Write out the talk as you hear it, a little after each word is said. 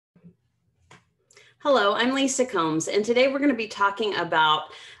Hello, I'm Lisa Combs, and today we're going to be talking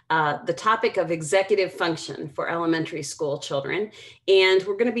about the topic of executive function for elementary school children. And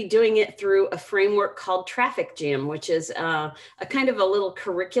we're going to be doing it through a framework called Traffic Jam, which is a kind of a little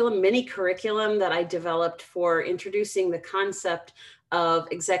curriculum, mini curriculum that I developed for introducing the concept of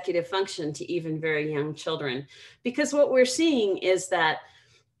executive function to even very young children. Because what we're seeing is that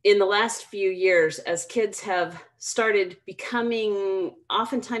in the last few years, as kids have started becoming,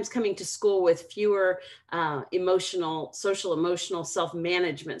 oftentimes coming to school with fewer social emotional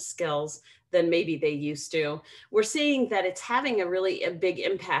self-management skills than maybe they used to, we're seeing that it's having a big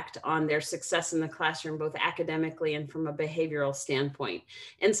impact on their success in the classroom, both academically and from a behavioral standpoint.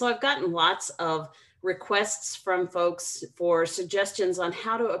 And so I've gotten lots of requests from folks for suggestions on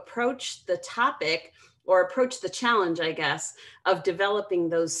how to approach the topic or approach the challenge, I guess, of developing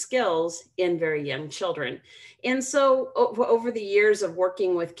those skills in very young children. And so over the years of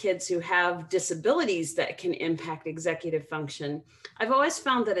working with kids who have disabilities that can impact executive function, I've always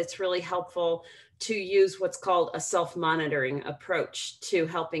found that it's really helpful to use what's called a self-monitoring approach to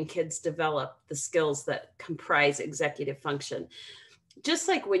helping kids develop the skills that comprise executive function. Just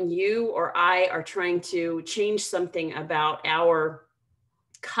like when you or I are trying to change something about our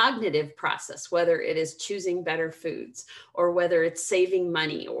cognitive process, whether it is choosing better foods or whether it's saving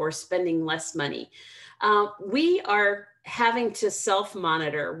money or spending less money, we are having to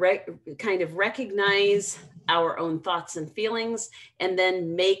self-monitor, kind of recognize our own thoughts and feelings, and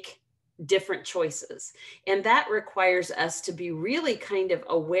then make different choices. And that requires us to be really kind of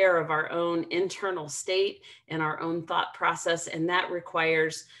aware of our own internal state and our own thought process. And that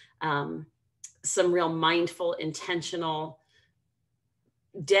requires some real mindful, intentional,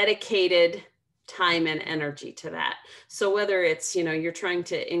 dedicated time and energy to that. So whether it's, you're trying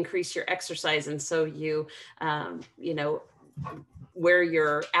to increase your exercise, and so you wear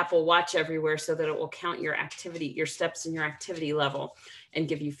your Apple Watch everywhere so that it will count your activity, your steps and your activity level, and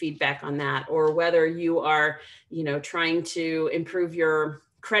give you feedback on that. Or whether you are, trying to improve your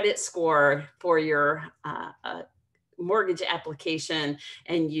credit score for your mortgage application,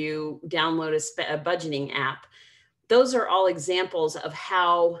 and you download a budgeting app. Those are all examples of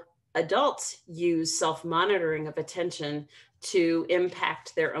how adults use self-monitoring of attention to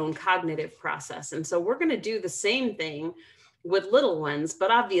impact their own cognitive process. And so we're going to do the same thing with little ones,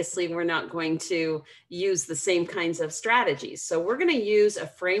 but obviously we're not going to use the same kinds of strategies. So we're going to use a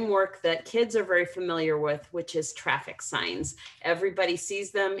framework that kids are very familiar with, which is traffic signs. Everybody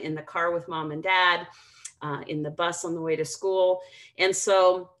sees them in the car with mom and dad, in the bus on the way to school. And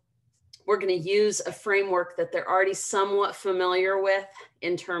so we're going to use a framework that they're already somewhat familiar with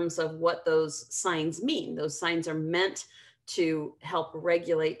in terms of what those signs mean. Those signs are meant to help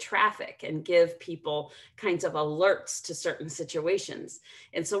regulate traffic and give people kinds of alerts to certain situations.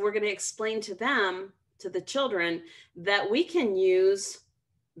 And so we're going to explain to them, to the children, that we can use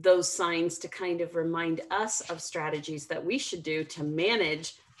those signs to kind of remind us of strategies that we should do to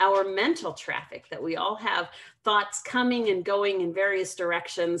manage our mental traffic, that we all have thoughts coming and going in various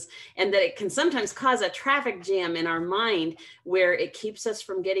directions, and that it can sometimes cause a traffic jam in our mind where it keeps us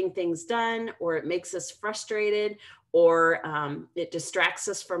from getting things done, or it makes us frustrated, or it distracts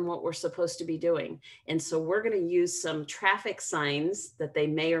us from what we're supposed to be doing. And so we're going to use some traffic signs that they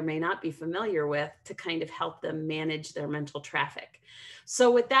may or may not be familiar with to kind of help them manage their mental traffic.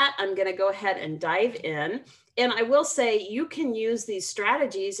 So with that, I'm going to go ahead and dive in. And I will say you can use these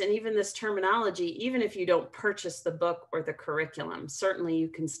strategies and even this terminology, even if you don't purchase the book or the curriculum. Certainly you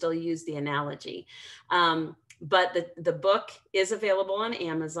can still use the analogy. But the book is available on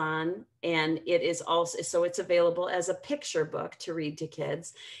Amazon, and it is also, so it's available as a picture book to read to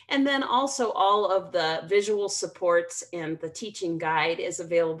kids. And then also all of the visual supports and the teaching guide is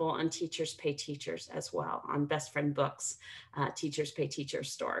available on Teachers Pay Teachers as well, on Best Friend Books, Teachers Pay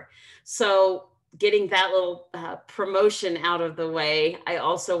Teachers store. So getting that little promotion out of the way, I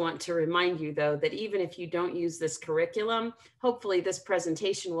also want to remind you, though, that even if you don't use this curriculum, hopefully this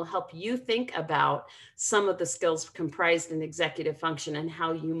presentation will help you think about some of the skills comprised in executive function and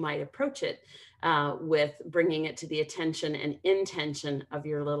how you might approach it with bringing it to the attention and intention of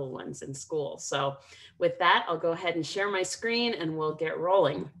your little ones in school. So with that, I'll go ahead and share my screen and we'll get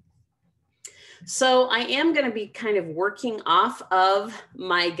rolling. So I am going to be kind of working off of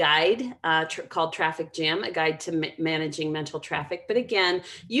my guide called Traffic Jam, a guide to managing mental traffic. But again,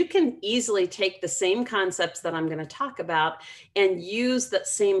 you can easily take the same concepts that I'm going to talk about and use that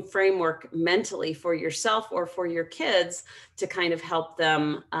same framework mentally for yourself or for your kids to kind of help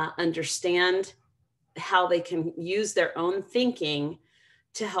them understand how they can use their own thinking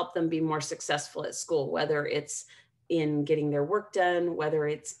to help them be more successful at school, whether it's in getting their work done, whether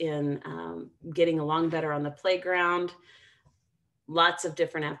it's in getting along better on the playground, lots of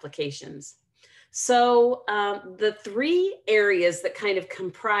different applications. So the three areas that kind of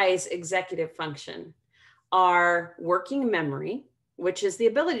comprise executive function are working memory, which is the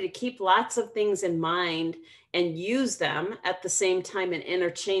ability to keep lots of things in mind and use them at the same time and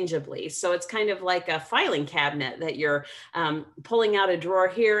interchangeably. So it's kind of like a filing cabinet that you're pulling out a drawer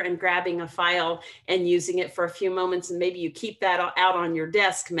here and grabbing a file and using it for a few moments. And maybe you keep that out on your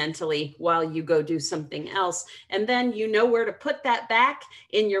desk mentally while you go do something else. And then you know where to put that back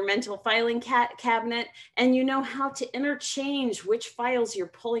in your mental filing cabinet, and you know how to interchange which files you're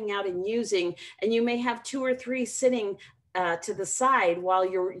pulling out and using. And you may have 2 or 3 sitting to the side while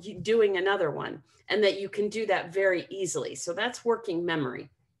you're doing another one, and that you can do that very easily. So that's working memory,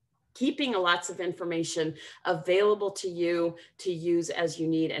 keeping lots of information available to you to use as you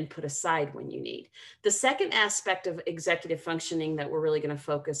need and put aside when you need. The second aspect of executive functioning that we're really going to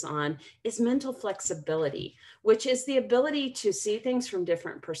focus on is mental flexibility, which is the ability to see things from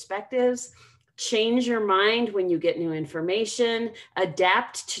different perspectives, change your mind when you get new information,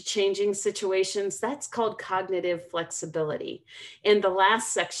 adapt to changing situations. That's called cognitive flexibility. And the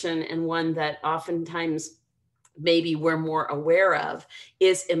last section, and one that oftentimes maybe we're more aware of,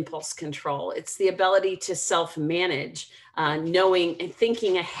 is impulse control. It's the ability to self-manage, knowing and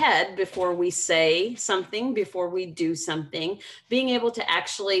thinking ahead before we say something, before we do something, being able to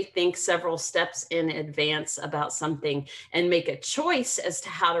actually think several steps in advance about something and make a choice as to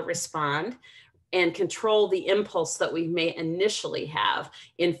how to respond, and control the impulse that we may initially have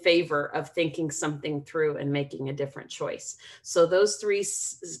in favor of thinking something through and making a different choice. So those three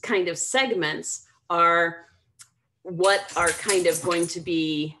kind of segments are what are kind of going to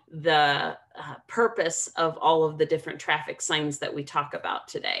be the purpose of all of the different traffic signs that we talk about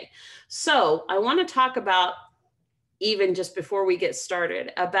today. So I want to talk about, even just before we get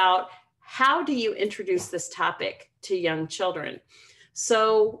started, about how do you introduce this topic to young children?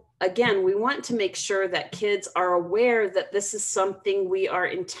 So again, we want to make sure that kids are aware that this is something we are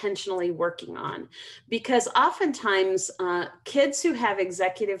intentionally working on, because oftentimes kids who have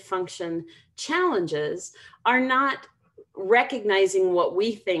executive function challenges are not recognizing what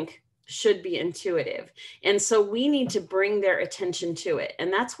we think should be intuitive. And so we need to bring their attention to it.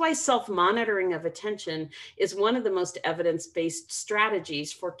 And that's why self-monitoring of attention is one of the most evidence-based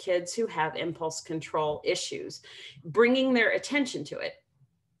strategies for kids who have impulse control issues, bringing their attention to it.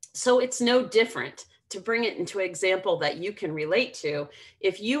 So it's no different, to bring it into an example that you can relate to.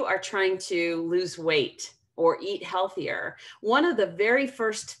 If you are trying to lose weight or eat healthier, one of the very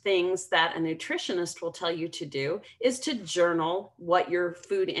first things that a nutritionist will tell you to do is to journal what your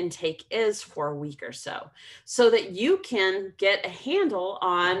food intake is for a week or so that you can get a handle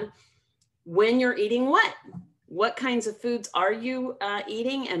on when you're eating what kinds of foods are you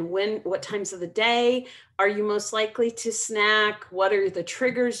eating, and what times of the day are you most likely to snack? What are the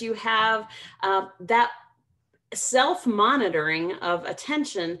triggers you have? That self-monitoring of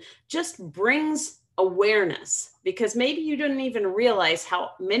attention just brings awareness, because maybe you didn't even realize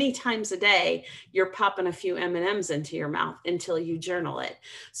how many times a day you're popping a few M&Ms into your mouth until you journal it.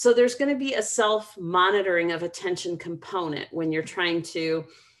 So there's going to be a self-monitoring of attention component when you're trying to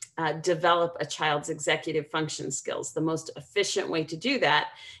develop a child's executive function skills. The most efficient way to do that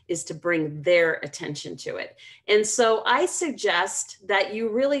is to bring their attention to it. And so I suggest that you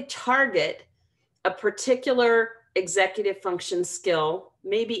really target a particular executive function skill,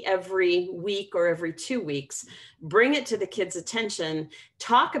 maybe every week or every 2 weeks, bring it to the kids' attention,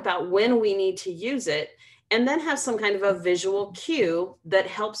 talk about when we need to use it, and then have some kind of a visual cue that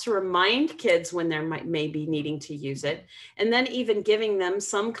helps remind kids when they may be needing to use it, and then even giving them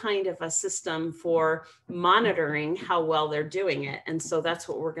some kind of a system for monitoring how well they're doing it. And so that's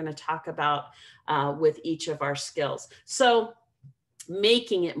what we're going to talk about with each of our skills. So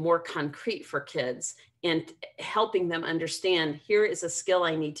making it more concrete for kids and helping them understand, here is a skill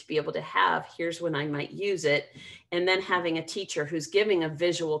I need to be able to have, here's when I might use it. And then having a teacher who's giving a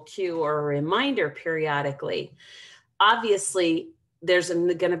visual cue or a reminder periodically. Obviously, there's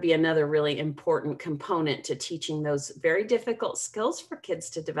going to be another really important component to teaching those very difficult skills for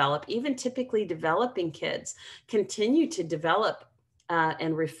kids to develop. Even typically developing kids continue to develop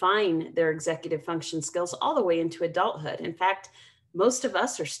and refine their executive function skills all the way into adulthood. In fact, most of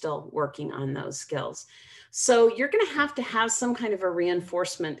us are still working on those skills. So you're going to have some kind of a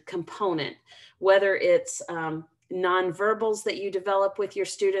reinforcement component, whether it's nonverbals that you develop with your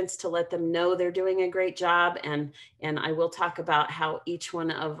students to let them know they're doing a great job. And I will talk about how each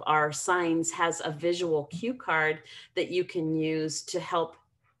one of our signs has a visual cue card that you can use to help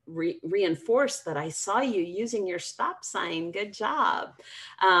reinforce that I saw you using your stop sign. Good job.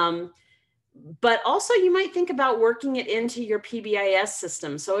 But also you might think about working it into your PBIS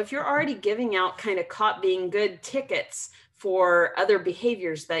system. So if you're already giving out kind of caught being good tickets for other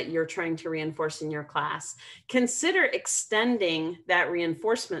behaviors that you're trying to reinforce in your class, consider extending that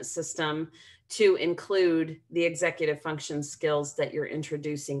reinforcement system to include the executive function skills that you're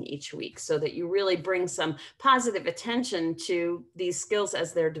introducing each week, so that you really bring some positive attention to these skills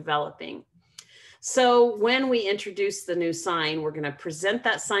as they're developing. So when we introduce the new sign, we're going to present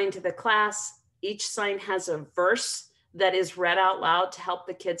that sign to the class. Each sign has a verse that is read out loud to help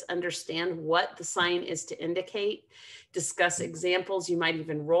the kids understand what the sign is to indicate. Discuss examples. You might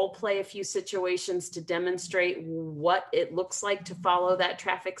even role play a few situations to demonstrate what it looks like to follow that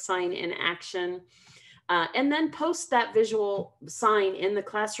traffic sign in action. And then post that visual sign in the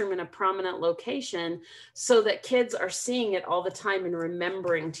classroom in a prominent location so that kids are seeing it all the time and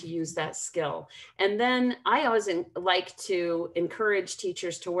remembering to use that skill. And then I always like to encourage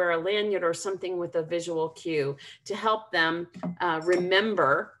teachers to wear a lanyard or something with a visual cue to help them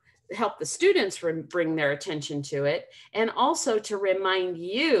remember, help the students bring their attention to it, and also to remind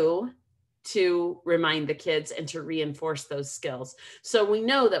you to remind the kids and to reinforce those skills. So we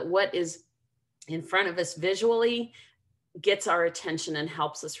know that what is in front of us visually gets our attention and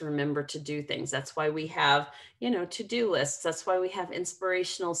helps us remember to do things. That's why we have, to-do lists. That's why we have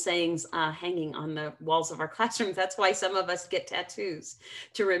inspirational sayings hanging on the walls of our classrooms. That's why some of us get tattoos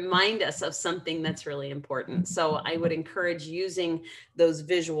to remind us of something that's really important. So I would encourage using those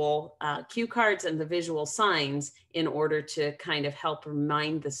visual cue cards and the visual signs in order to kind of help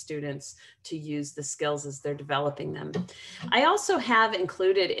remind the students to use the skills as they're developing them. I also have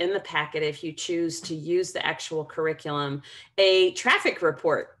included in the packet, if you choose to use the actual curriculum, a traffic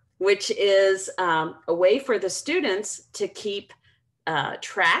report, which is a way for the students to keep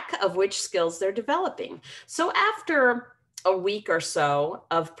track of which skills they're developing. So after a week or so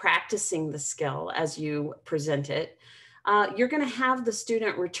of practicing the skill as you present it, you're going to have the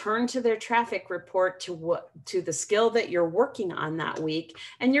student return to their traffic report to the skill that you're working on that week,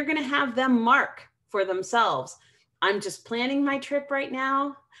 and you're going to have them mark for themselves. I'm just planning my trip right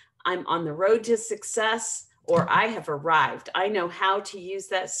now. I'm on the road to success, or I have arrived. I know how to use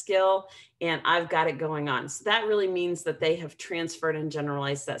that skill and I've got it going on. So that really means that they have transferred and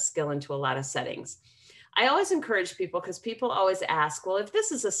generalized that skill into a lot of settings. I always encourage people, because people always ask, well, if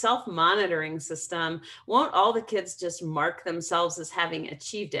this is a self-monitoring system, won't all the kids just mark themselves as having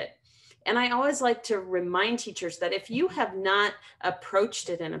achieved it? And I always like to remind teachers that if you have not approached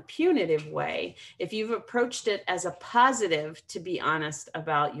it in a punitive way, if you've approached it as a positive, to be honest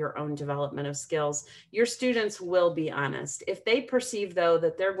about your own development of skills, your students will be honest. If they perceive, though,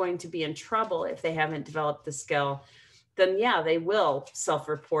 that they're going to be in trouble if they haven't developed the skill, then yeah, they will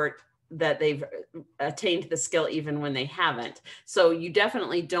self-report that they've attained the skill even when they haven't. So you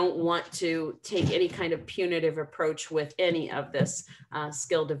definitely don't want to take any kind of punitive approach with any of this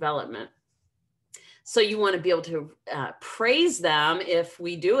skill development. So you want to be able to praise them if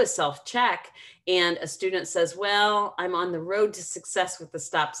we do a self-check and a student says, well, I'm on the road to success with the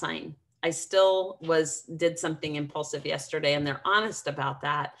stop sign. I still did something impulsive yesterday, and they're honest about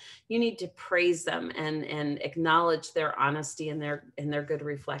that. You need to praise them and acknowledge their honesty and their good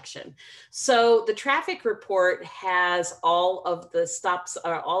reflection. So the traffic report has all of the stops,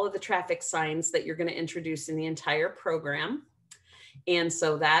 all of the traffic signs that you're going to introduce in the entire program. And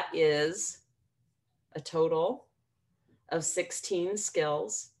so that is a total of 16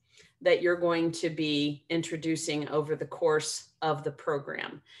 skills that you're going to be introducing over the course of the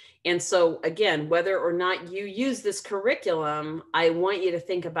program. And so again, whether or not you use this curriculum, I want you to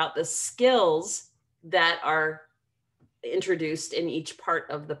think about the skills that are introduced in each part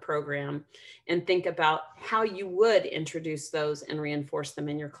of the program and think about how you would introduce those and reinforce them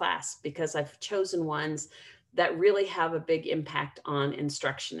in your class, because I've chosen ones that really have a big impact on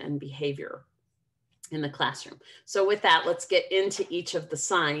instruction and behavior in the classroom. So with that, let's get into each of the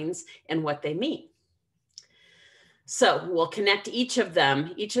signs and what they mean. So we'll connect each of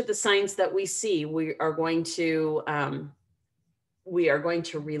them, each of the signs that we see. We are going to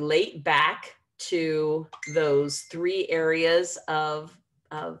relate back to those three areas of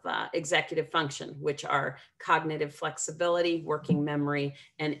executive function, which are cognitive flexibility, working memory,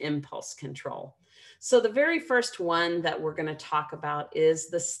 and impulse control. So the very first one that we're going to talk about is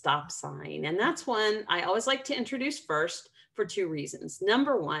the stop sign. And that's one I always like to introduce first for two reasons.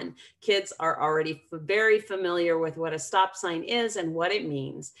 Number one, kids are already very familiar with what a stop sign is and what it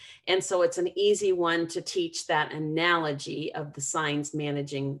means. And so it's an easy one to teach that analogy of the signs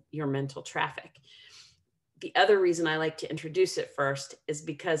managing your mental traffic. the other reason I like to introduce it first is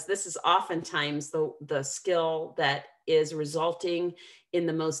because this is oftentimes the skill that is resulting in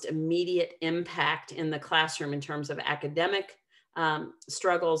the most immediate impact in the classroom in terms of academic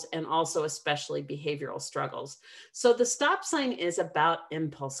struggles and also especially behavioral struggles. So the stop sign is about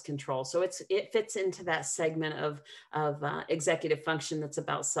impulse control. So it fits into that segment of executive function that's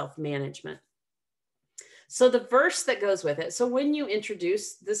about self-management. So the verse that goes with it. So when you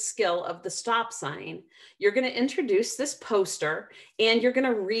introduce the skill of the stop sign, you're going to introduce this poster and you're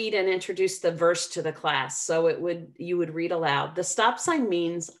going to read and introduce the verse to the class. So you would read aloud. The stop sign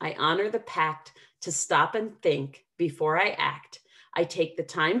means I honor the pact to stop and think before I act. I take the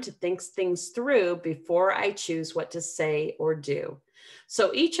time to think things through before I choose what to say or do.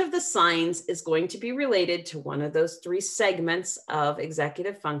 So each of the signs is going to be related to one of those three segments of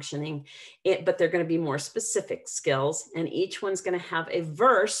executive functioning, but they're going to be more specific skills. And each one's going to have a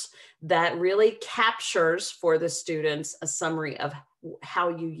verse that really captures for the students a summary of how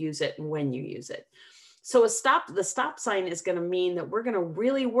you use it and when you use it. So the stop sign is going to mean that we're going to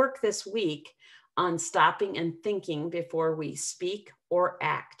really work this week on stopping and thinking before we speak or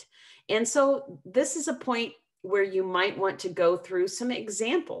act. And so this is a point where you might want to go through some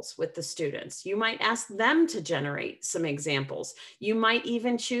examples with the students. You might ask them to generate some examples. You might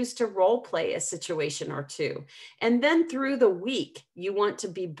even choose to role play a situation or two. And then through the week, you want to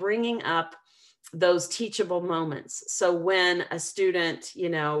be bringing up those teachable moments. So when a student,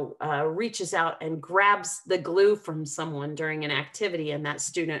 reaches out and grabs the glue from someone during an activity and that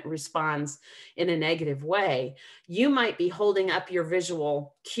student responds in a negative way, you might be holding up your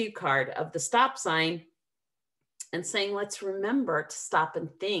visual cue card of the stop sign and saying, let's remember to stop and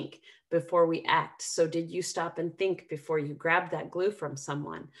think before we act. So did you stop and think before you grabbed that glue from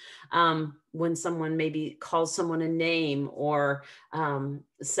someone? When someone maybe calls someone a name or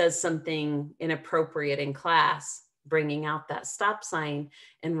says something inappropriate in class, bringing out that stop sign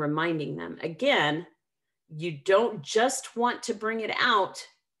and reminding them. Again, you don't just want to bring it out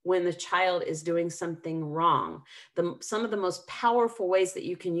when the child is doing something wrong. Some of the most powerful ways that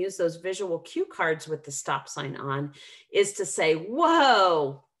you can use those visual cue cards with the stop sign on is to say,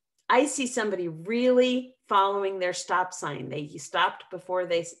 whoa, I see somebody really following their stop sign. They stopped before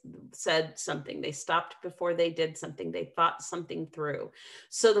they said something. They stopped before they did something. They thought something through.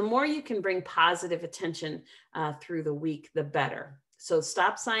 So the more you can bring positive attention through the week, the better. So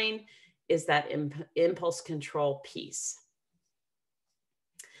stop sign is that impulse control piece.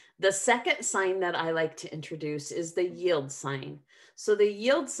 The second sign that I like to introduce is the yield sign. So the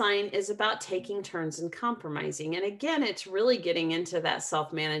yield sign is about taking turns and compromising. And again, it's really getting into that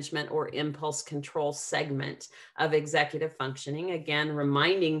self-management or impulse control segment of executive functioning. Again,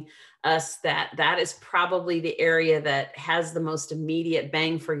 reminding us that that is probably the area that has the most immediate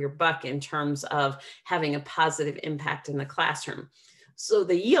bang for your buck in terms of having a positive impact in the classroom. So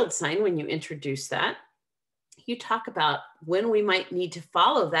the yield sign, when you introduce that, you talk about when we might need to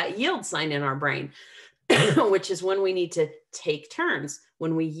follow that yield sign in our brain, which is when we need to take turns.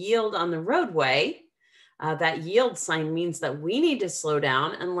 When we yield on the roadway, that yield sign means that we need to slow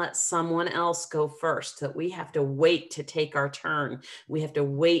down and let someone else go first, that we have to wait to take our turn. We have to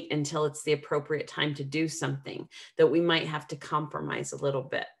wait until it's the appropriate time to do something, that we might have to compromise a little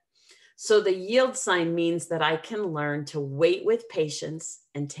bit. So the yield sign means that I can learn to wait with patience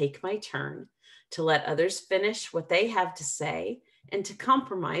and take my turn, to let others finish what they have to say, and to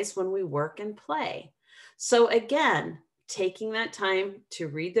compromise when we work and play. So again, taking that time to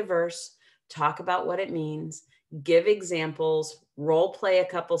read the verse, talk about what it means, give examples, role play a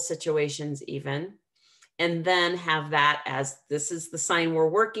couple situations even, and then have that as this is the sign we're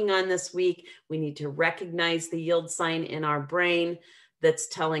working on this week. We need to recognize the yield sign in our brain that's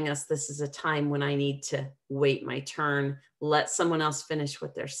telling us this is a time when I need to wait my turn, let someone else finish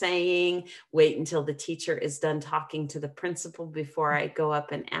what they're saying, wait until the teacher is done talking to the principal before I go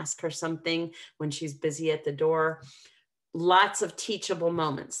up and ask her something when she's busy at the door. Lots of teachable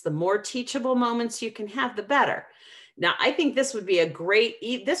moments. The more teachable moments you can have, the better. Now, I think this would be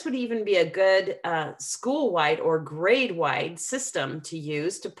this would even be a good school-wide or grade-wide system to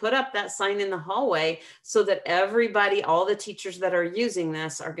use to put up that sign in the hallway so that everybody, all the teachers that are using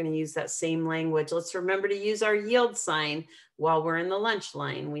this are going to use that same language. Let's remember to use our yield sign while we're in the lunch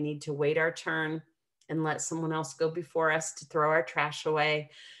line. We need to wait our turn and let someone else go before us to throw our trash away.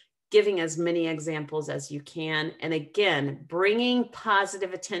 Giving as many examples as you can. And again, bringing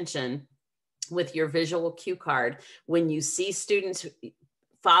positive attention with your visual cue card. When you see students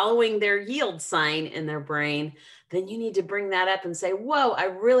following their yield sign in their brain, then you need to bring that up and say, whoa, I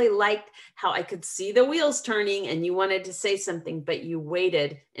really liked how I could see the wheels turning and you wanted to say something, but you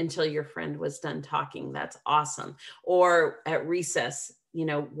waited until your friend was done talking. That's awesome. Or at recess, you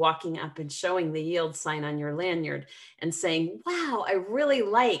know, walking up and showing the yield sign on your lanyard and saying, wow, I really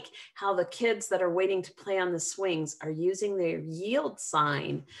like how the kids that are waiting to play on the swings are using their yield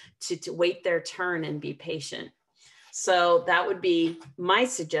sign to wait their turn and be patient. So that would be my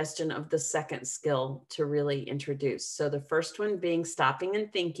suggestion of the second skill to really introduce. So the first one being stopping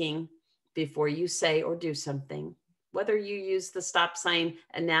and thinking before you say or do something. Whether you use the stop sign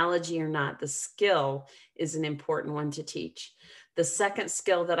analogy or not, the skill is an important one to teach. The second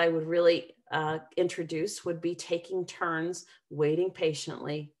skill that I would really introduce would be taking turns, waiting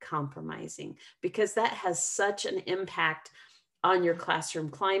patiently, compromising, because that has such an impact on your classroom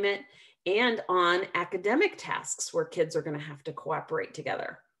climate and on academic tasks where kids are going to have to cooperate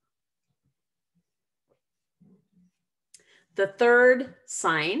together. The third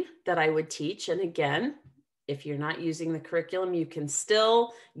sign that I would teach, and again, if you're not using the curriculum, you can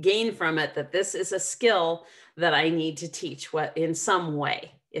still gain from it that this is a skill that I need to teach in some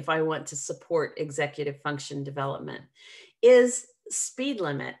way if I want to support executive function development, is speed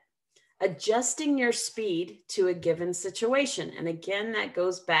limit. Adjusting your speed to a given situation. And again, that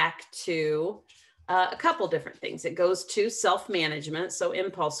goes back to a couple different things. It goes to self-management, so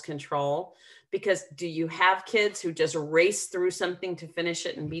impulse control, because do you have kids who just race through something to finish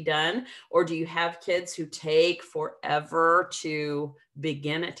it and be done? Or do you have kids who take forever to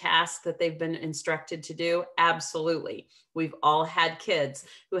begin a task that they've been instructed to do? Absolutely. We've all had kids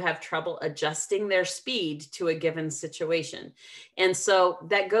who have trouble adjusting their speed to a given situation. And so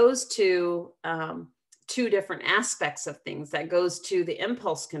that goes to two different aspects of things. That goes to the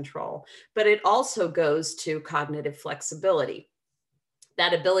impulse control, but it also goes to cognitive flexibility.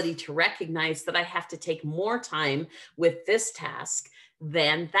 That ability to recognize that I have to take more time with this task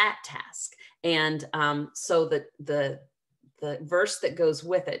than that task. And so the verse that goes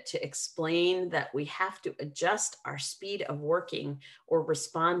with it to explain that we have to adjust our speed of working or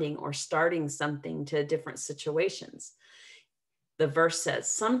responding or starting something to different situations. The verse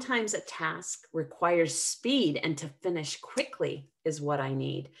says, sometimes a task requires speed and to finish quickly is what I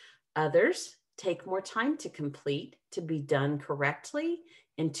need. Others take more time to complete, to be done correctly,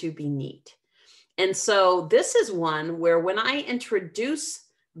 and to be neat. And so this is one where when I introduce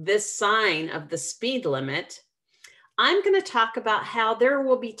this sign of the speed limit, I'm going to talk about how there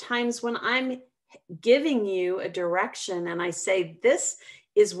will be times when I'm giving you a direction and I say, this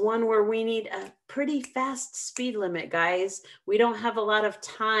is one where we need a pretty fast speed limit, guys. We don't have a lot of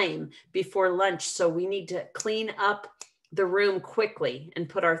time before lunch, so we need to clean up the room quickly and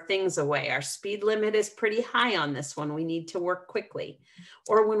put our things away. Our speed limit is pretty high on this one. We need to work quickly.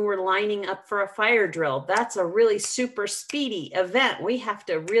 Or when we're lining up for a fire drill, that's a really super speedy event. We have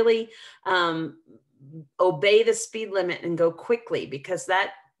to really obey the speed limit and go quickly because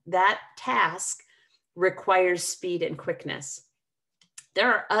that task requires speed and quickness. There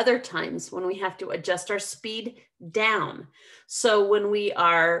are other times when we have to adjust our speed down. So when we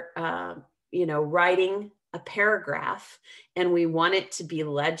are, writing a paragraph and we want it to be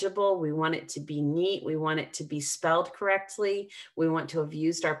legible, we want it to be neat, we want it to be spelled correctly, we want to have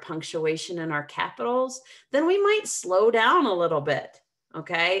used our punctuation and our capitals, then we might slow down a little bit,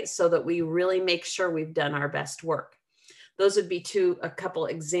 okay? So that we really make sure we've done our best work. Those would be a couple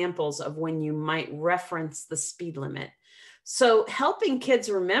examples of when you might reference the speed limit. So helping kids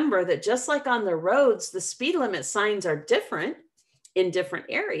remember that just like on the roads, the speed limit signs are different in different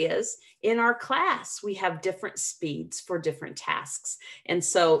areas. In our class, we have different speeds for different tasks. And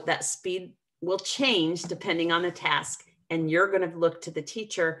so that speed will change depending on the task. And you're going to look to the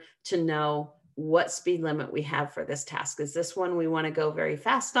teacher to know what speed limit we have for this task. Is this one we want to go very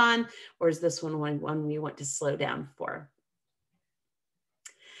fast on, or is this one we want to slow down for?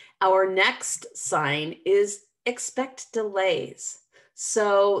 Our next sign is expect delays.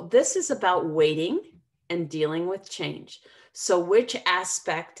 So this is about waiting and dealing with change. So which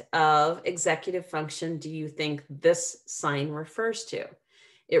aspect of executive function do you think this sign refers to?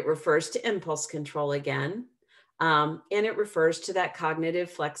 It refers to impulse control again, and it refers to that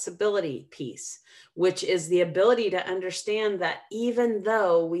cognitive flexibility piece, which is the ability to understand that even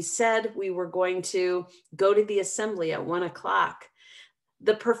though we said we were going to go to the assembly at 1 o'clock,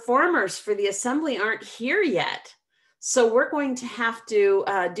 the performers for the assembly aren't here yet. So we're going to have to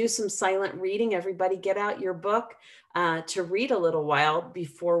do some silent reading. Everybody get out your book. to read a little while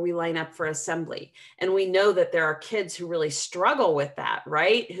before we line up for assembly. And we know that there are kids who really struggle with that,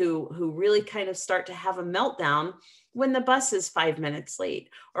 right? Who really kind of start to have a meltdown when the bus is 5 minutes late,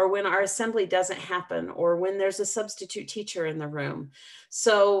 or when our assembly doesn't happen, or when there's a substitute teacher in the room.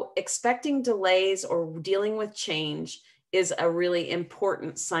 So expecting delays or dealing with change is a really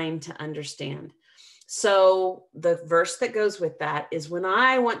important sign to understand. So the verse that goes with that is, when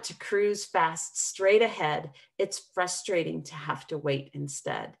I want to cruise fast straight ahead, it's frustrating to have to wait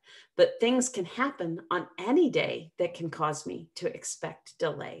instead. But things can happen on any day that can cause me to expect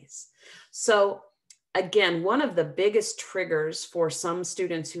delays. So again, one of the biggest triggers for some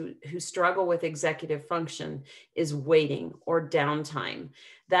students who struggle with executive function is waiting or downtime.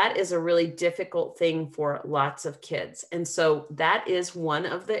 That is a really difficult thing for lots of kids. And so that is one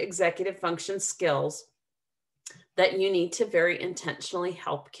of the executive function skills that you need to very intentionally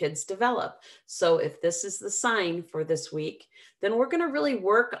help kids develop. So if this is the sign for this week, then we're going to really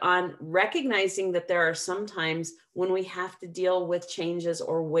work on recognizing that there are some times when we have to deal with changes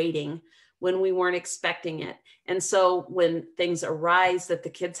or waiting when we weren't expecting it. And so when things arise that the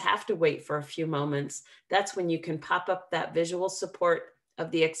kids have to wait for a few moments, that's when you can pop up that visual support of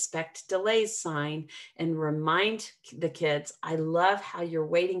the expect delays sign and remind the kids, I love how you're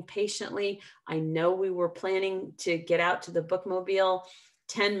waiting patiently. I know we were planning to get out to the bookmobile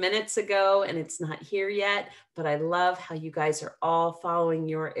 10 minutes ago and it's not here yet, but I love how you guys are all following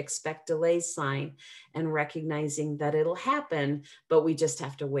your expect delays sign and recognizing that it'll happen, but we just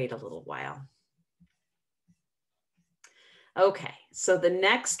have to wait a little while. Okay, so the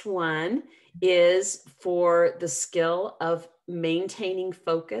next one is for the skill of maintaining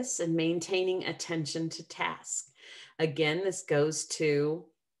focus and maintaining attention to task. Again, this goes to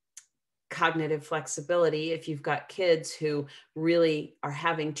cognitive flexibility. If you've got kids who really are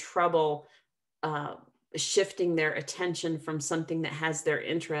having trouble shifting their attention from something that has their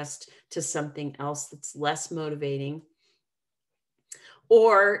interest to something else that's less motivating,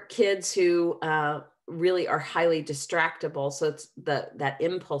 or kids who really are highly distractible. So it's that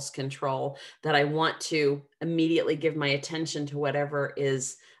impulse control that I want to immediately give my attention to whatever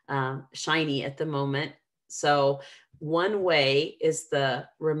is shiny at the moment. So one way is the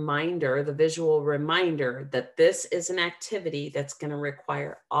reminder, the visual reminder that this is an activity that's going to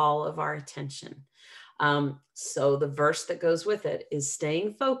require all of our attention. So the verse that goes with it is,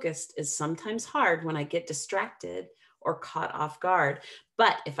 staying focused is sometimes hard when I get distracted or caught off guard.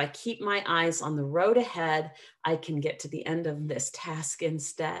 But if I keep my eyes on the road ahead, I can get to the end of this task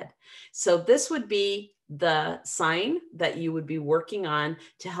instead. So this would be the sign that you would be working on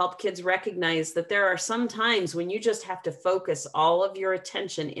to help kids recognize that there are some times when you just have to focus all of your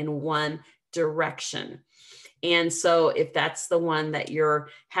attention in one direction. And so if that's the one that you're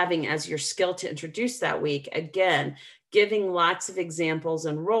having as your skill to introduce that week, again, giving lots of examples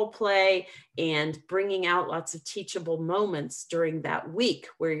and role play and bringing out lots of teachable moments during that week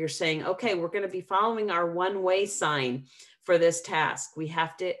where you're saying, okay, we're going to be following our one-way sign for this task. We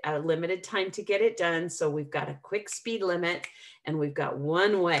have a limited time to get it done. So we've got a quick speed limit and we've got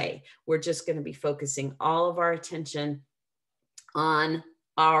one way. We're just going to be focusing all of our attention on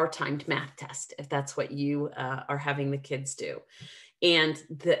our timed math test, if that's what you are having the kids do. And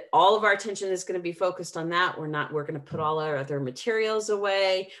all of our attention is going to be focused on that. We're going to put all our other materials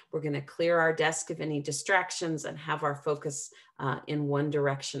away. We're going to clear our desk of any distractions and have our focus in one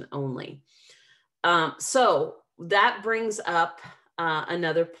direction only. So that brings up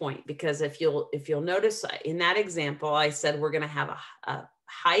another point, because if you'll notice in that example, I said we're going to have a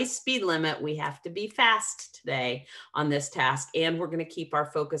high speed limit. We have to be fast today on this task, and we're going to keep our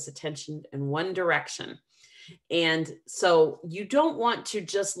focus attention in one direction. And so you don't want to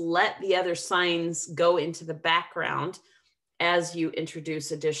just let the other signs go into the background as you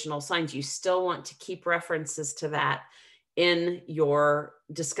introduce additional signs. You still want to keep references to that in your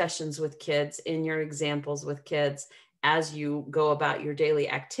discussions with kids, in your examples with kids. As you go about your daily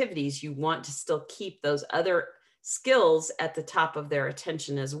activities, you want to still keep those other skills at the top of their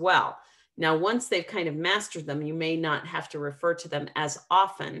attention as well. Now, once they've kind of mastered them, you may not have to refer to them as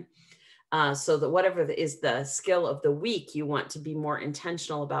often. So that whatever is the skill of the week, you want to be more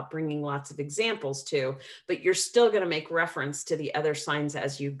intentional about bringing lots of examples to, but you're still going to make reference to the other signs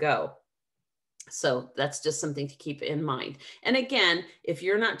as you go. So that's just something to keep in mind. And again, if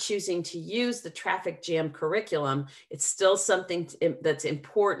you're not choosing to use the traffic jam curriculum, it's still something that's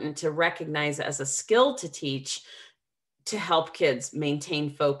important to recognize as a skill to teach to help kids maintain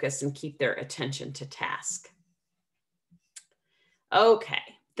focus and keep their attention to task. Okay.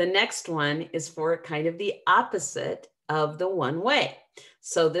 The next one is for kind of the opposite of the one way.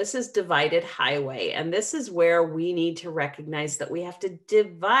 So this is divided highway. And this is where we need to recognize that we have to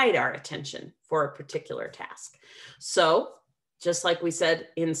divide our attention for a particular task. So just like we said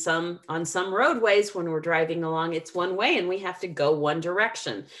on some roadways, when we're driving along, it's one way and we have to go one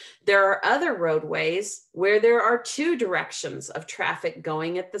direction. There are other roadways where there are two directions of traffic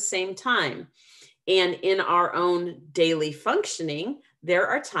going at the same time. And in our own daily functioning, there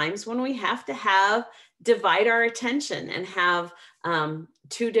are times when we have to divide our attention and have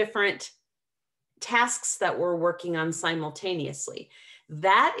two different tasks that we're working on simultaneously.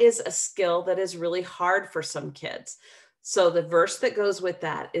 That is a skill that is really hard for some kids. So the verse that goes with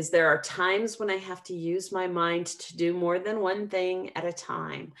that is, there are times when I have to use my mind to do more than one thing at a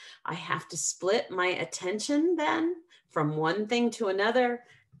time. I have to split my attention then from one thing to another,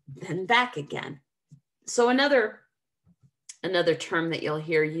 then back again. So another term that you'll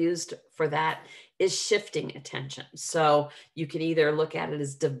hear used for that is shifting attention. So you can either look at it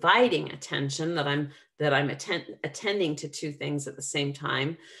as dividing attention, that I'm attending to two things at the same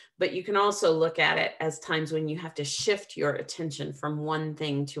time, but you can also look at it as times when you have to shift your attention from one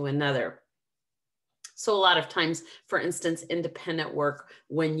thing to another. So a lot of times, for instance, independent work,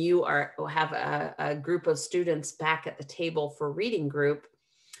 when you have a group of students back at the table for reading group,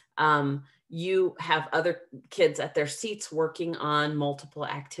 you have other kids at their seats working on multiple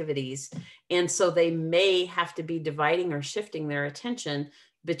activities. And so they may have to be dividing or shifting their attention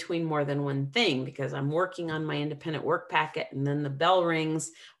between more than one thing, because I'm working on my independent work packet and then the bell rings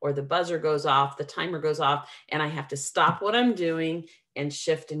or the buzzer goes off, the timer goes off, and I have to stop what I'm doing and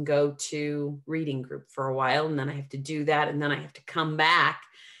shift and go to reading group for a while. And then I have to do that. And then I have to come back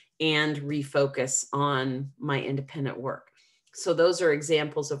and refocus on my independent work. So those are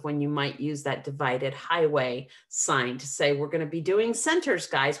examples of when you might use that divided highway sign to say, we're going to be doing centers,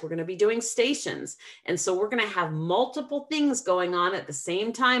 guys. We're going to be doing stations. And so we're going to have multiple things going on at the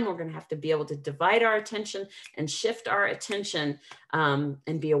same time. We're going to have to be able to divide our attention and shift our attention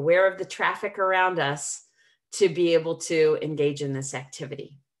and be aware of the traffic around us to be able to engage in this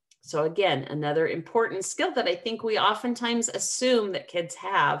activity. So again, another important skill that I think we oftentimes assume that kids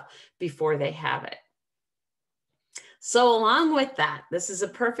have before they have it. So along with that, this is a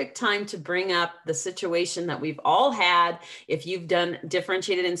perfect time to bring up the situation that we've all had. If you've done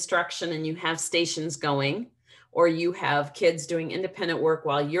differentiated instruction and you have stations going, or you have kids doing independent work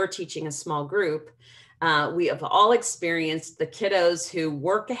while you're teaching a small group, we have all experienced the kiddos who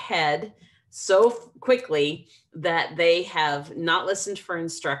work ahead so quickly that they have not listened for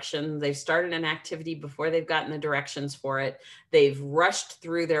instruction. They've started an activity before they've gotten the directions for it. They've rushed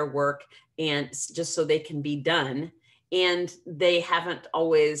through their work and just so they can be done. And they haven't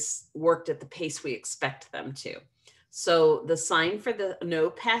always worked at the pace we expect them to. So the sign for the no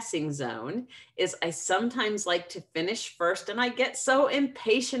passing zone is, I sometimes like to finish first and I get so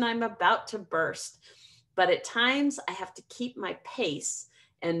impatient I'm about to burst. But at times I have to keep my pace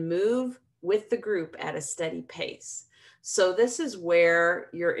and move with the group at a steady pace. So this is where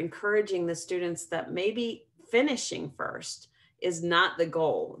you're encouraging the students that maybe finishing first is not the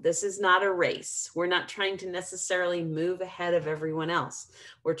goal. This is not a race. We're not trying to necessarily move ahead of everyone else.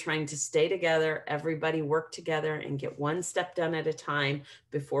 We're trying to stay together, everybody work together and get one step done at a time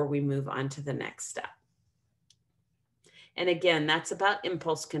before we move on to the next step. And again, that's about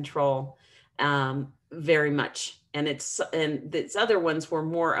impulse control very much. And these other ones were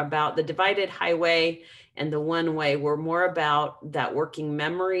more about the divided highway, and the one way were more about that working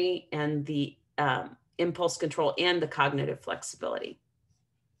memory and the impulse control and the cognitive flexibility.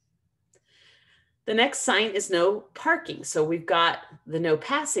 The next sign is no parking. So we've got the no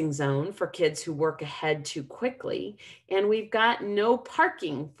passing zone for kids who work ahead too quickly. And we've got no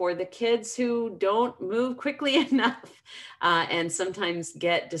parking for the kids who don't move quickly enough and sometimes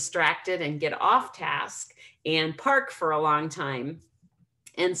get distracted and get off task and park for a long time.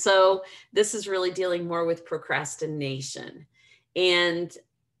 And so this is really dealing more with procrastination. And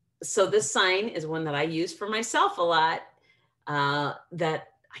so this sign is one that I use for myself a lot, that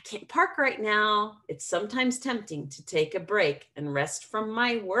I can't park right now. It's sometimes tempting to take a break and rest from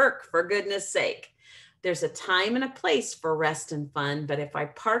my work, for goodness sake. There's a time and a place for rest and fun, but if I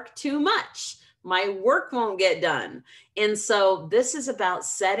park too much, my work won't get done. And so this is about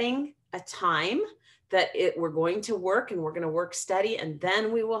setting a time that we're going to work and we're going to work steady, and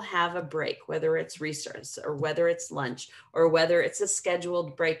then we will have a break, whether it's recess or whether it's lunch or whether it's a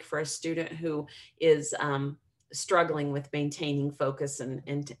scheduled break for a student who is struggling with maintaining focus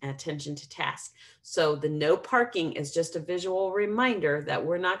and attention to task. So the no parking is just a visual reminder that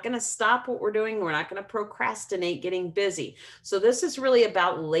we're not going to stop what we're doing. We're not going to procrastinate getting busy. So this is really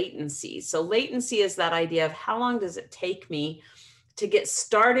about latency. So latency is that idea of how long does it take me to get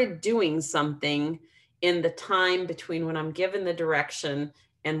started doing something in the time between when I'm given the direction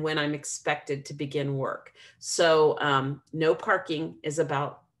and when I'm expected to begin work. So no parking is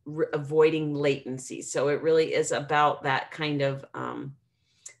about avoiding latency. So it really is about that kind of,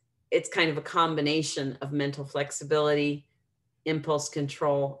 it's kind of a combination of mental flexibility, impulse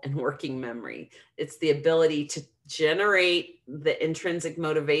control, and working memory. It's the ability to generate the intrinsic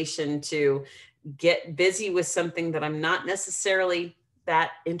motivation to get busy with something that I'm not necessarily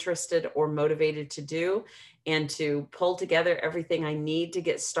that interested or motivated to do, and to pull together everything I need to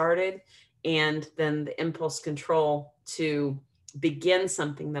get started. And then the impulse control to begin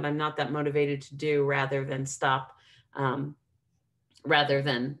something that I'm not that motivated to do, rather than stop, rather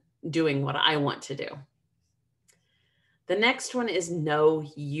than doing what I want to do. The next one is no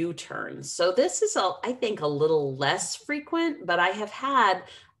U-turns. So this is, I think, a little less frequent, but I have had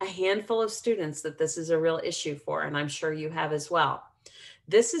a handful of students that this is a real issue for, and I'm sure you have as well.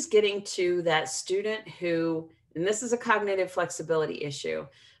 This is getting to that student who, and this is a cognitive flexibility issue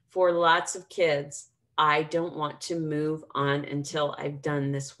for lots of kids. I don't want to move on until I've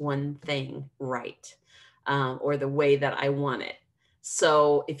done this one thing right, or the way that I want it.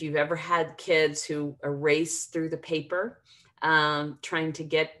 So if you've ever had kids who erase through the paper, trying to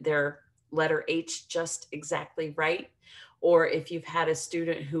get their letter H just exactly right, or if you've had a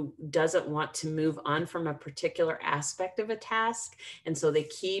student who doesn't want to move on from a particular aspect of a task, and so they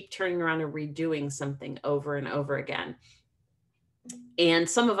keep turning around and redoing something over and over again. And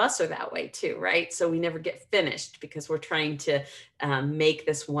some of us are that way too, right? So we never get finished because we're trying to make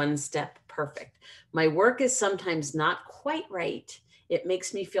this one step perfect. My work is sometimes not quite right. It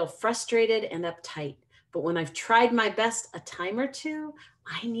makes me feel frustrated and uptight. But when I've tried my best a time or two,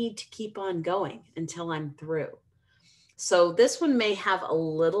 I need to keep on going until I'm through. So this one may have a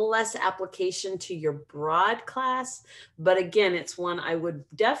little less application to your broad class, but again, it's one I would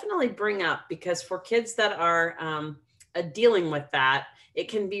definitely bring up, because for kids that are dealing with that, it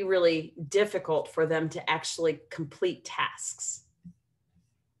can be really difficult for them to actually complete tasks.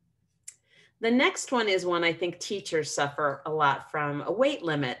 The next one is one I think teachers suffer a lot from: a weight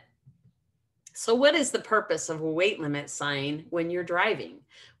limit. So what is the purpose of a weight limit sign when you're driving,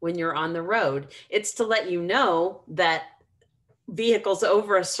 when you're on the road? It's to let you know that vehicles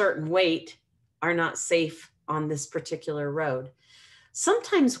over a certain weight are not safe on this particular road.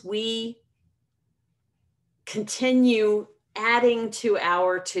 Sometimes we continue adding to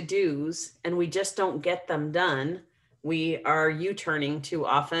our to-dos and we just don't get them done. We are U-turning too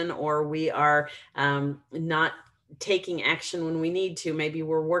often, or we are not taking action when we need to. Maybe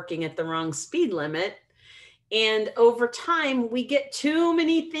we're working at the wrong speed limit. And over time, we get too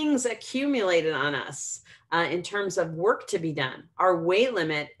many things accumulated on us in terms of work to be done. Our weight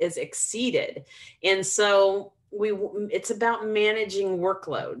limit is exceeded. And so it's about managing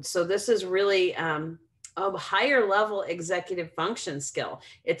workload. So this is really a higher level executive function skill.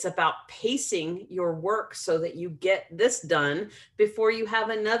 It's about pacing your work so that you get this done before you have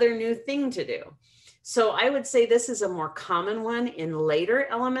another new thing to do. So I would say this is a more common one in later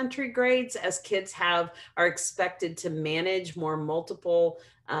elementary grades, as kids are expected to manage more multiple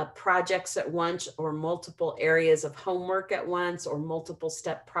projects at once, or multiple areas of homework at once, or multiple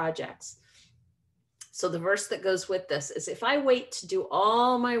step projects. So the verse that goes with this is, if I wait to do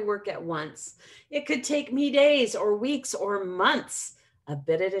all my work at once, it could take me days or weeks or months. A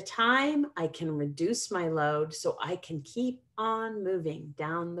bit at a time, I can reduce my load so I can keep on moving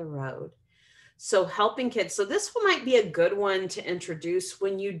down the road. So helping kids. So this one might be a good one to introduce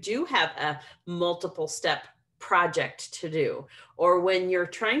when you do have a multiple step project to do, or when you're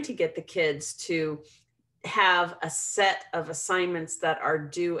trying to get the kids to have a set of assignments that are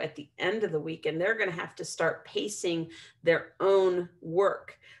due at the end of the week, and they're going to have to start pacing their own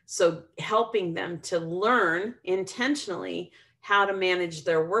work. So helping them to learn intentionally how to manage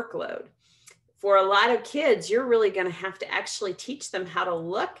their workload. For a lot of kids, you're really going to have to actually teach them how to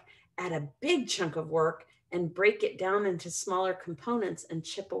look at a big chunk of work and break it down into smaller components and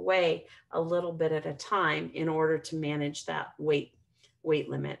chip away a little bit at a time in order to manage that weight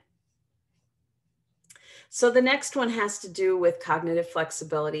limit. So the next one has to do with cognitive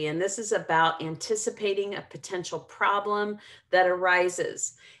flexibility, and this is about anticipating a potential problem that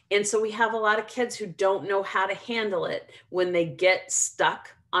arises. And so we have a lot of kids who don't know how to handle it when they get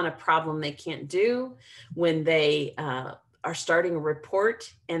stuck on a problem they can't do, when they are starting a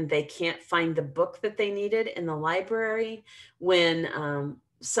report and they can't find the book that they needed in the library, when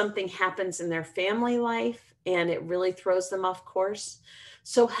something happens in their family life and it really throws them off course.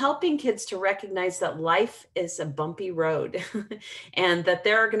 So helping kids to recognize that life is a bumpy road and that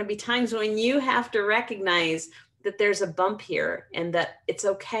there are going to be times when you have to recognize that there's a bump here and that it's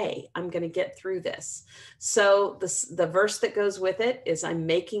okay. I'm going to get through this. So the verse that goes with it is, I'm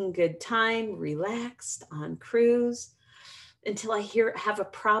making good time, relaxed, on cruise, until I have a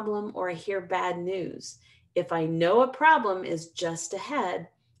problem or I hear bad news. If I know a problem is just ahead,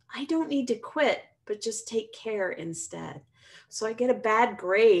 I don't need to quit, but just take care instead. So I get a bad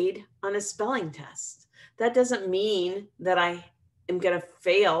grade on a spelling test. That doesn't mean that I am going to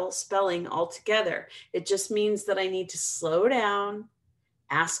fail spelling altogether. It just means that I need to slow down,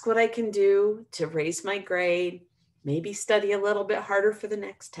 ask what I can do to raise my grade, maybe study a little bit harder for the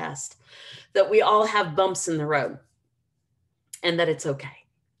next test, that we all have bumps in the road and that it's okay.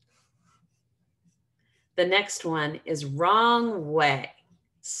 The next one is wrong way.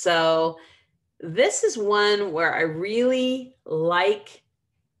 So this is one where I really like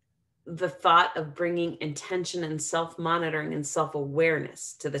the thought of bringing intention and self-monitoring and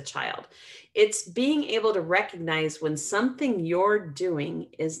self-awareness to the child. It's being able to recognize when something you're doing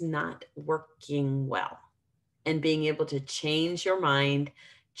is not working well, and being able to change your mind,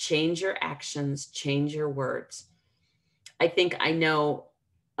 change your actions, change your words. I think I know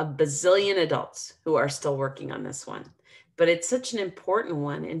a bazillion adults who are still working on this one, but it's such an important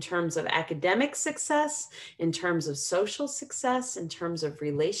one in terms of academic success, in terms of social success, in terms of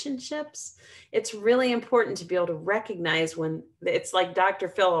relationships. It's really important to be able to recognize when it's like Dr.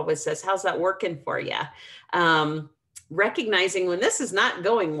 Phil always says, how's that working for you? Recognizing when this is not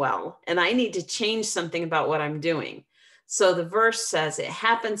going well and I need to change something about what I'm doing. So the verse says it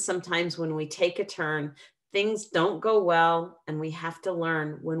happens sometimes when we take a turn, things don't go well, and we have to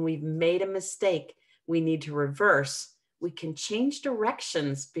learn when we've made a mistake, we need to reverse. We can change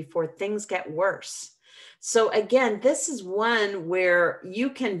directions before things get worse. So again, this is one where you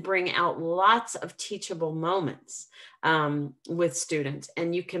can bring out lots of teachable moments with students,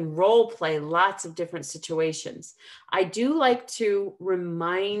 and you can role play lots of different situations. I do like to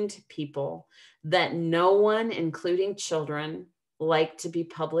remind people that no one, including children, like to be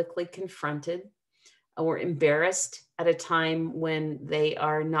publicly confronted or embarrassed at a time when they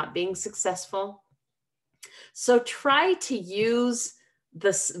are not being successful. So try to use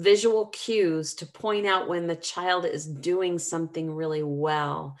the visual cues to point out when the child is doing something really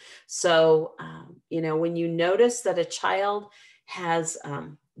well. So, when you notice that a child has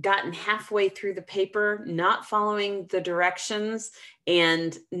gotten halfway through the paper, not following the directions,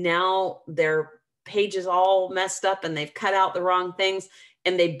 and now their page is all messed up and they've cut out the wrong things,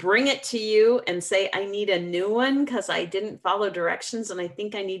 and they bring it to you and say, I need a new one because I didn't follow directions and I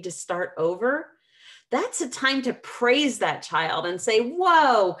think I need to start over. That's a time to praise that child and say,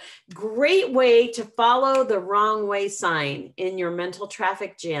 whoa, great way to follow the wrong way sign in your mental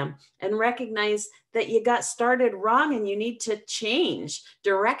traffic jam, and recognize that you got started wrong and you need to change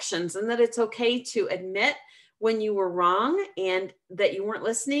directions, and that it's okay to admit when you were wrong and that you weren't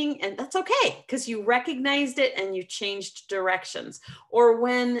listening, and that's okay because you recognized it and you changed directions. Or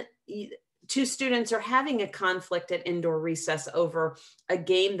when two students are having a conflict at indoor recess over a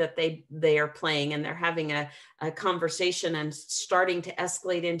game that they are playing, and they're having a conversation and starting to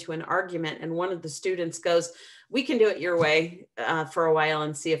escalate into an argument, and one of the students goes, we can do it your way for a while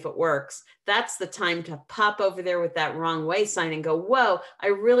and see if it works. That's the time to pop over there with that wrong way sign and go, whoa, I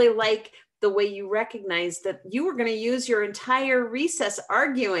really like the way you recognize that you were going to use your entire recess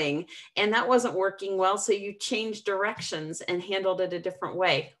arguing and that wasn't working well. So you changed directions and handled it a different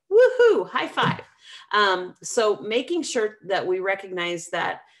way. Woohoo, high five. So making sure that we recognize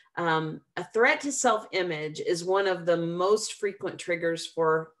that a threat to self-image is one of the most frequent triggers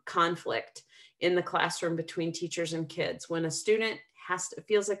for conflict in the classroom between teachers and kids. When a student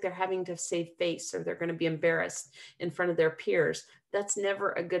feels like they're having to save face or they're going to be embarrassed in front of their peers, that's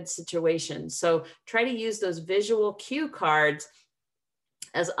never a good situation. So try to use those visual cue cards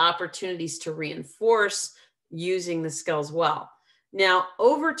as opportunities to reinforce using the skills well. Now,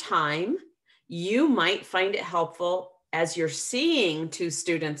 over time, you might find it helpful as you're seeing two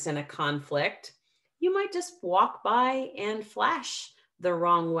students in a conflict, you might just walk by and flash the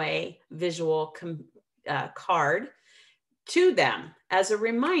wrong way visual card to them as a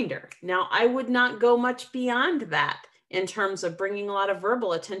reminder. Now, I would not go much beyond that in terms of bringing a lot of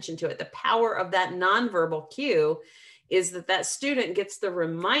verbal attention to it. The power of that nonverbal cue is that that student gets the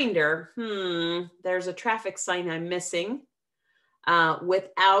reminder, there's a traffic sign I'm missing.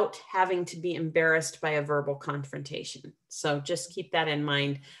 without having to be embarrassed by a verbal confrontation. So just keep that in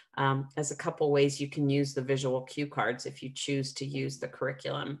mind as a couple ways you can use the visual cue cards if you choose to use the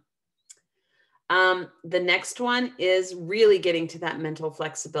curriculum. The next one is really getting to that mental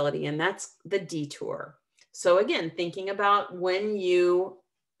flexibility, and that's the detour. So again, thinking about when you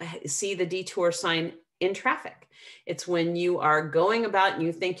see the detour sign in traffic. It's when you are going about and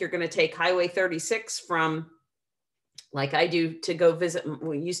you think you're going to take Highway 36 from, like I do, to go visit.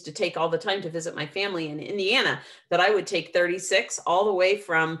 We used to take all the time to visit my family in Indiana, that I would take 36 all the way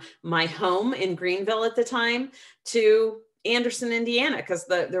from my home in Greenville at the time to Anderson, Indiana, because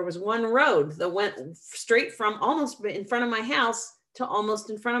there was one road that went straight from almost in front of my house to almost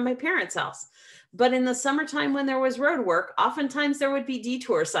in front of my parents' house. But in the summertime when there was road work, oftentimes there would be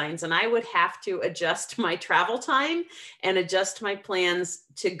detour signs, and I would have to adjust my travel time and adjust my plans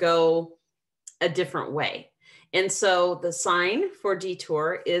to go a different way. And so the sign for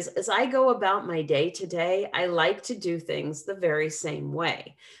detour is, as I go about my day to day, I like to do things the very same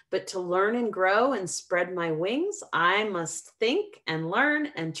way. But to learn and grow and spread my wings, I must think and learn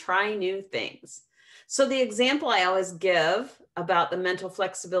and try new things. So the example I always give about the mental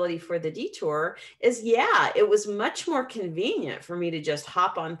flexibility for the detour is, yeah, it was much more convenient for me to just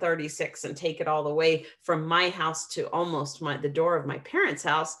hop on 36 and take it all the way from my house to almost the door of my parents'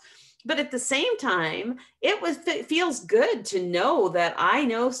 house. But at the same time, it feels good to know that I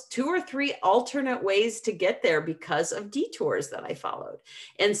know 2 or 3 alternate ways to get there because of detours that I followed.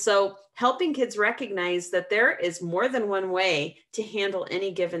 And so helping kids recognize that there is more than one way to handle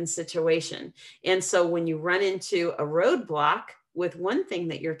any given situation. And so when you run into a roadblock with one thing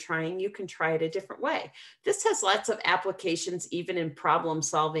that you're trying, you can try it a different way. This has lots of applications, even in problem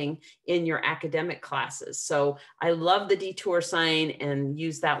solving in your academic classes. So I love the detour sign and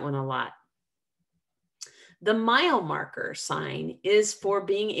use that one a lot. The mile marker sign is for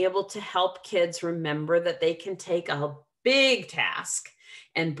being able to help kids remember that they can take a big task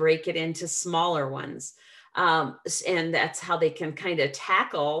and break it into smaller ones. And that's how they can kind of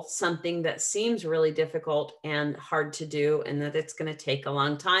tackle something that seems really difficult and hard to do, and that it's going to take a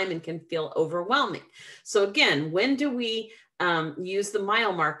long time and can feel overwhelming. So again, when do we use the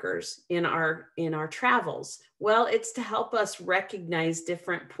mile markers in our travels? Well, it's to help us recognize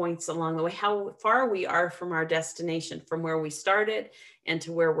different points along the way, how far we are from our destination, from where we started and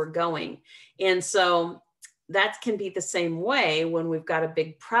to where we're going. And so that can be the same way when we've got a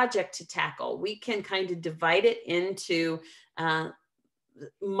big project to tackle. We can kind of divide it into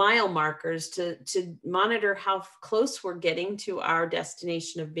mile markers to monitor how close we're getting to our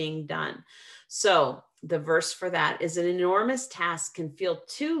destination of being done. So the verse for that is, an enormous task can feel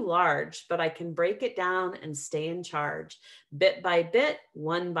too large, but I can break it down and stay in charge. Bit by bit,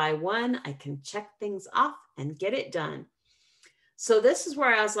 one by one, I can check things off and get it done. So this is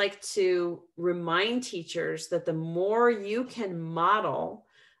where I always like to remind teachers that the more you can model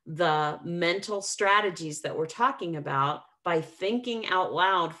the mental strategies that we're talking about by thinking out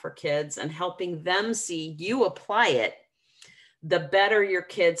loud for kids and helping them see you apply it, the better your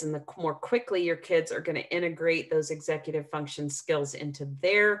kids and the more quickly your kids are going to integrate those executive function skills into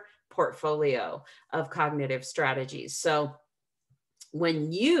their portfolio of cognitive strategies. So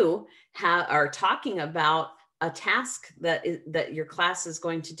when you are talking about a task that your class is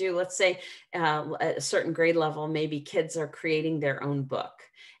going to do, let's say at a certain grade level, maybe kids are creating their own book.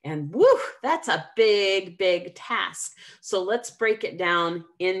 And woo, that's a big, big task. So let's break it down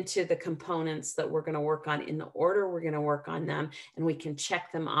into the components that we're going to work on in the order we're going to work on them, and we can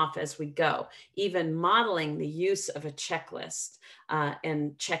check them off as we go. Even modeling the use of a checklist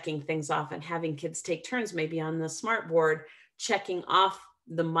and checking things off, and having kids take turns maybe on the smart board, checking off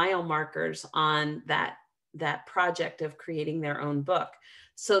the mile markers on that project of creating their own book,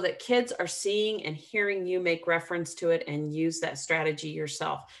 so that kids are seeing and hearing you make reference to it and use that strategy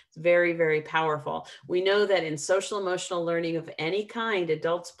yourself. It's very, very powerful. We know that in social emotional learning of any kind,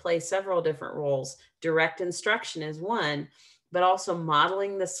 adults play several different roles. Direct instruction is one, but also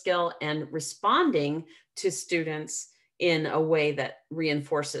modeling the skill and responding to students in a way that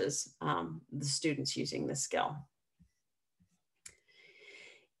reinforces the students using the skill.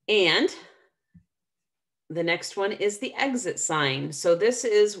 And the next one is the exit sign. So this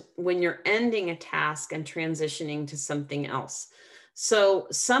is when you're ending a task and transitioning to something else. So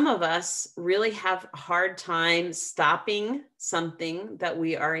some of us really have a hard time stopping something that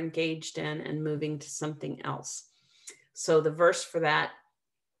we are engaged in and moving to something else. So the verse for that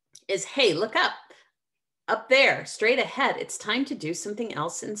is, hey, look up. Up there, straight ahead, it's time to do something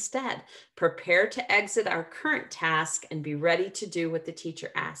else instead. Prepare to exit our current task and be ready to do what the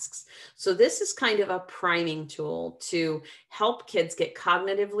teacher asks. So this is kind of a priming tool to help kids get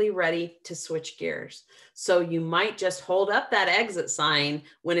cognitively ready to switch gears. So you might just hold up that exit sign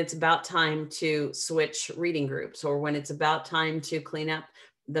when it's about time to switch reading groups, or when it's about time to clean up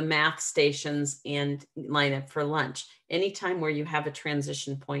the math stations and line up for lunch. Anytime where you have a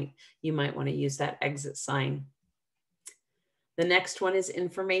transition point, you might want to use that exit sign. The next one is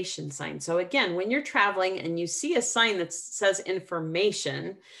information sign. So again, when you're traveling and you see a sign that says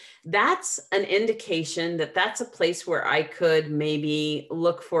information, that's an indication that that's a place where I could maybe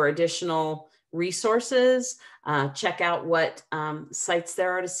look for additional resources, check out what sites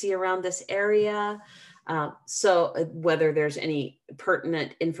there are to see around this area. So whether there's any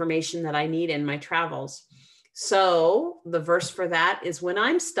pertinent information that I need in my travels. So the verse for that is, when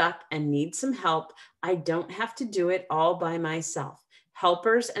I'm stuck and need some help, I don't have to do it all by myself.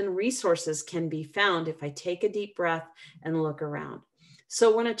 Helpers and resources can be found if I take a deep breath and look around.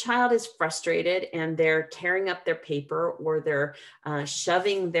 So when a child is frustrated and they're tearing up their paper, or they're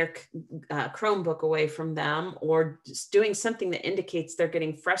shoving their Chromebook away from them, or just doing something that indicates they're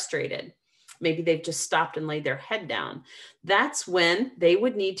getting frustrated, maybe they've just stopped and laid their head down, that's when they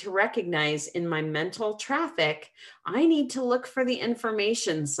would need to recognize, in my mental traffic, I need to look for the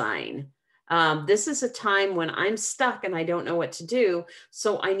information sign. This is a time when I'm stuck and I don't know what to do.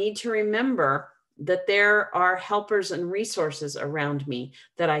 So I need to remember that there are helpers and resources around me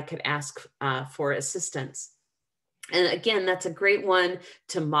that I could ask for assistance. And again, that's a great one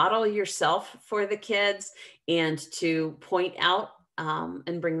to model yourself for the kids and to point out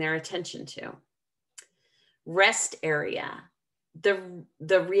and bring their attention to. Rest area.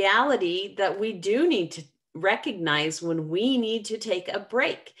 The reality that we do need to recognize when we need to take a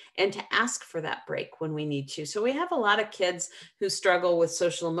break, and to ask for that break when we need to. So we have a lot of kids who struggle with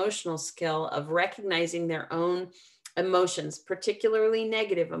social emotional skill of recognizing their own emotions, particularly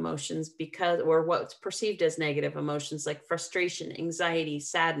negative emotions, because, or what's perceived as negative emotions like frustration, anxiety,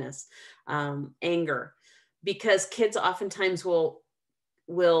 sadness, anger, because kids oftentimes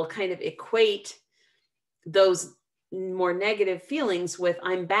will kind of equate those more negative feelings with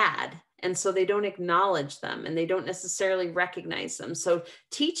I'm bad. And so they don't acknowledge them and they don't necessarily recognize them. So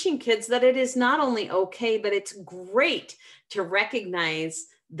teaching kids that it is not only okay, but it's great to recognize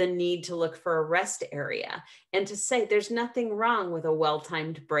the need to look for a rest area, and to say there's nothing wrong with a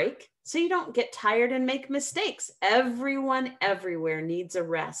well-timed break, so you don't get tired and make mistakes. Everyone everywhere needs a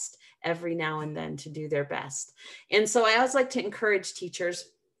rest every now and then to do their best. And so I always like to encourage teachers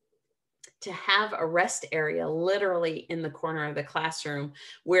to have a rest area literally in the corner of the classroom,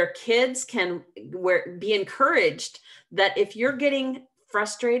 where kids can be encouraged that if you're getting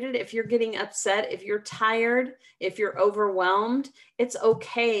frustrated, if you're getting upset, if you're tired, if you're overwhelmed, it's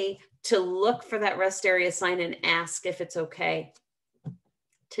okay to look for that rest area sign and ask if it's okay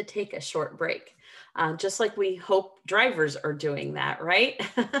to take a short break. Just like we hope drivers are doing that, right?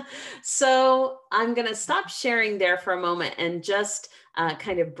 So I'm going to stop sharing there for a moment and just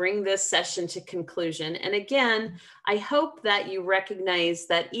kind of bring this session to conclusion. And again, I hope that you recognize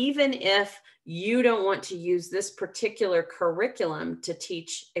that even if you don't want to use this particular curriculum to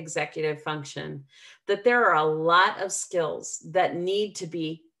teach executive function, that there are a lot of skills that need to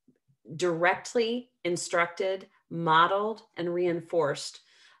be directly instructed, modeled, and reinforced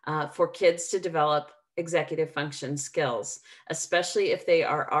for kids to develop executive function skills, especially if they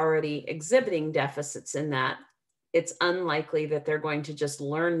are already exhibiting deficits in that. It's unlikely that they're going to just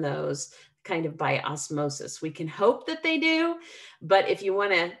learn those kind of by osmosis. We can hope that they do, but if you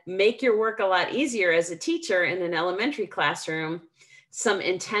want to make your work a lot easier as a teacher in an elementary classroom, some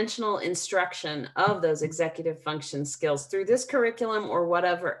intentional instruction of those executive function skills through this curriculum or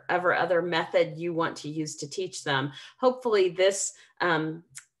whatever other method you want to use to teach them. Hopefully this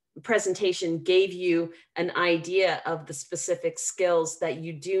presentation gave you an idea of the specific skills that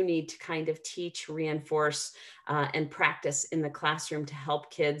you do need to kind of teach, reinforce, and practice in the classroom to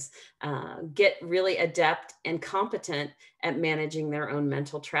help kids get really adept and competent at managing their own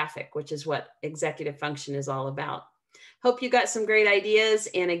mental traffic, which is what executive function is all about. Hope you got some great ideas.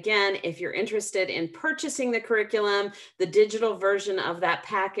 And again, if you're interested in purchasing the curriculum, the digital version of that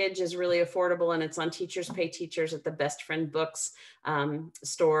package is really affordable, and it's on Teachers Pay Teachers at the Best Friend Books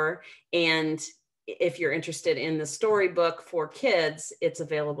store. And if you're interested in the storybook for kids, it's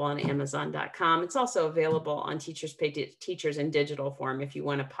available on Amazon.com. It's also available on Teachers Pay Teachers in digital form if you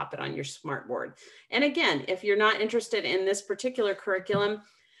want to pop it on your smartboard. And again, if you're not interested in this particular curriculum,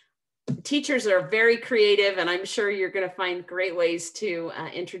 teachers are very creative, and I'm sure you're going to find great ways to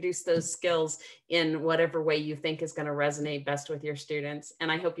introduce those skills in whatever way you think is going to resonate best with your students.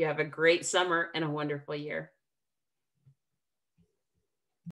 And I hope you have a great summer and a wonderful year.